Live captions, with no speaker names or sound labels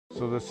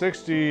So the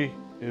 60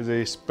 is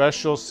a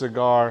special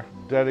cigar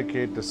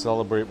dedicated to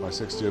celebrate my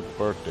 60th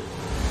birthday.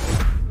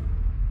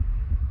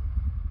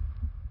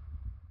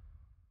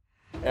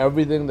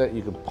 Everything that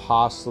you could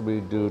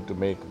possibly do to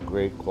make a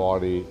great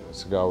quality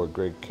cigar with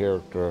great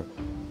character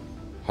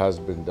has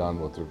been done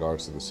with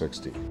regards to the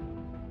 60.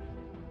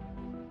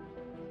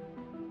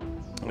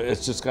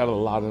 It's just got a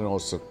lot of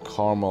notes of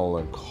caramel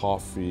and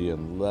coffee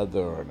and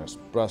leather and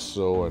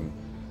espresso, and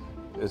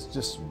it's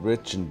just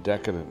rich and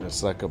decadent.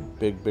 It's like a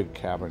big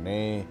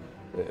Cabernet.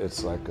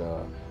 It's like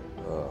a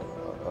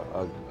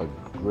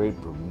great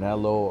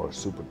Brunello or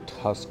Super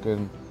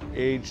Tuscan.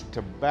 Aged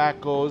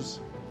tobaccos,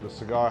 the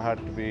cigar had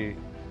to be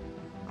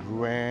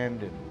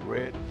grand and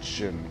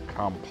rich and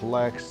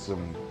complex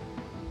and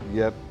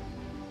yet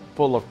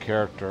full of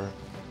character.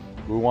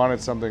 We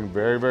wanted something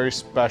very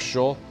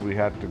special. We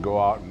had to go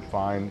out and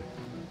find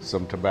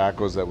some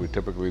tobaccos that we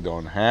typically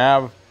don't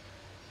have.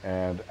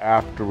 And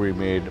after we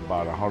made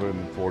about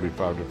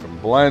 145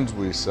 different blends,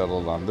 we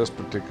settled on this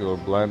particular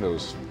blend. It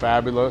was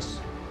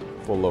fabulous,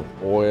 full of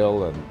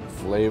oil and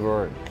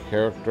flavor and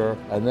character.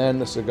 And then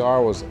the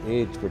cigar was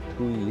aged for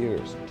 2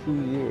 years, 2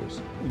 years.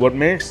 What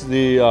makes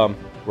the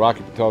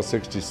Rocky Patel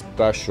 60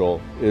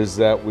 special is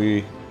that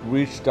we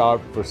reached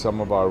out for some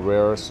of our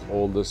rarest,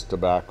 oldest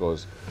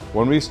tobaccos.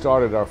 When we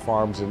started our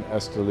farms in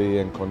Esteli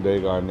and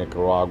Condega in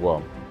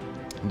Nicaragua,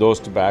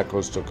 those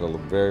tobaccos took a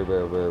very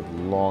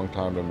long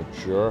time to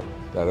mature,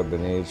 that have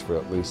been aged for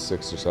at least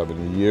 6 or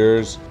 7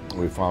 years.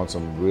 We found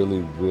some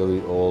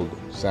really old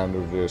San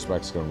Andres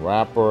Mexican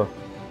wrapper,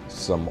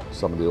 some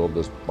of the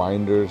oldest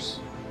binders,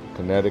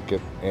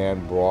 Connecticut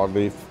and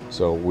broadleaf.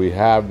 So we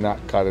have not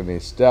cut any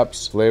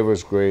steps.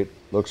 Flavor's great,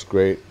 looks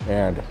great,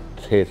 and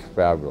tastes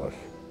fabulous.